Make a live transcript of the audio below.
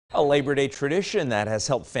A Labor Day tradition that has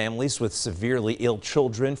helped families with severely ill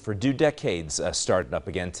children for 2 decades started up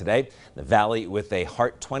again today. The Valley with a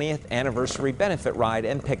Heart 20th Anniversary Benefit Ride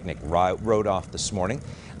and Picnic rode off this morning.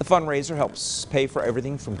 The fundraiser helps pay for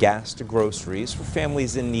everything from gas to groceries for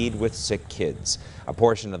families in need with sick kids. A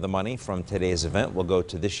portion of the money from today's event will go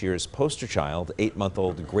to this year's poster child,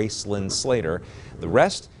 8-month-old Gracelyn Slater. The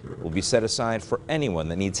rest will be set aside for anyone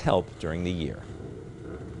that needs help during the year.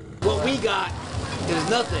 What we got is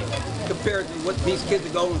nothing compared to what these kids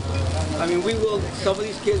are going through. I mean, some of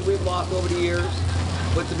these kids we've lost over the years,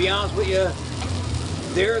 but to be honest with you,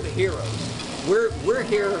 they're the heroes. We're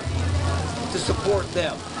here to support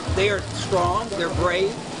them. They are strong, they're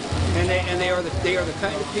brave, and they are the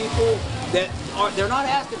kind of people that they're not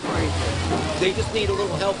asking for anything. They just need a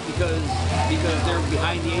little help because they're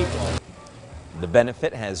behind the 8 ball. The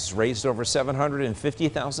benefit has raised over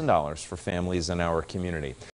 $750,000 for families in our community.